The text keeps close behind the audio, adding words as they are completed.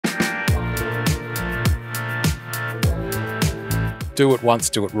do it once,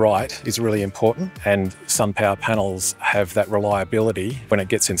 do it right is really important, and SunPower panels have that reliability. When it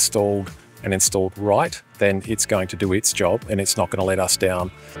gets installed and installed right, then it's going to do its job and it's not going to let us down.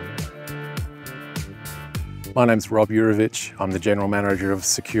 My name's Rob Jurovich. I'm the General Manager of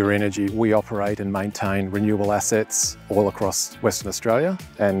Secure Energy. We operate and maintain renewable assets all across Western Australia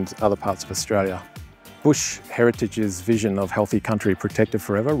and other parts of Australia. Bush Heritage's vision of healthy country protected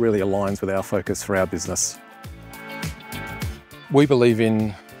forever really aligns with our focus for our business. We believe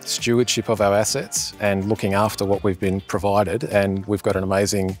in stewardship of our assets and looking after what we've been provided, and we've got an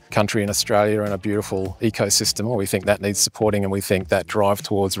amazing country in Australia and a beautiful ecosystem. We think that needs supporting, and we think that drive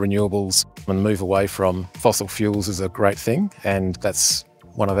towards renewables and move away from fossil fuels is a great thing, and that's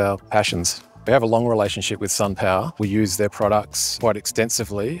one of our passions. We have a long relationship with SunPower. We use their products quite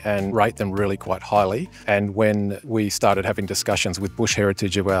extensively and rate them really quite highly. And when we started having discussions with Bush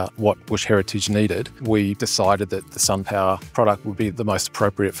Heritage about what Bush Heritage needed, we decided that the SunPower product would be the most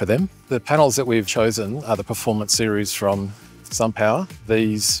appropriate for them. The panels that we've chosen are the Performance series from SunPower.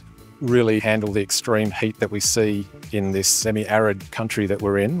 These really handle the extreme heat that we see in this semi-arid country that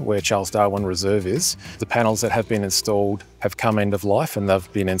we're in, where Charles Darwin Reserve is. The panels that have been installed have come end of life, and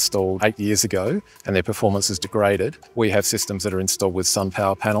they've been installed 8 years ago and their performance is degraded. We have systems that are installed with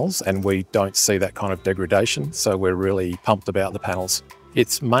SunPower panels and we don't see that kind of degradation, so we're really pumped about the panels.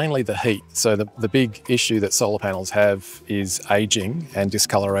 It's mainly the heat. So the big issue that solar panels have is aging and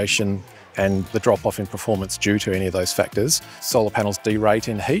discoloration and the drop-off in performance due to any of those factors. Solar panels derate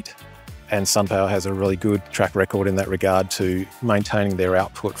in heat, and SunPower has a really good track record in that regard to maintaining their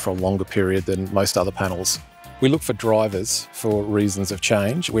output for a longer period than most other panels. We look for drivers for reasons of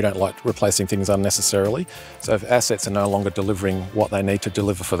change. We don't like replacing things unnecessarily. So if assets are no longer delivering what they need to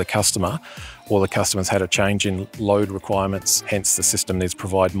deliver for the customer, or the customer's had a change in load requirements, hence the system needs to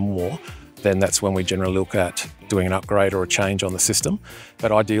provide more, then that's when we generally look at doing an upgrade or a change on the system.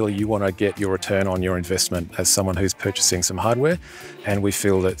 But ideally, you want to get your return on your investment as someone who's purchasing some hardware, and we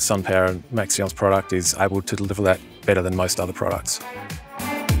feel that SunPower and Maxeon's product is able to deliver that better than most other products.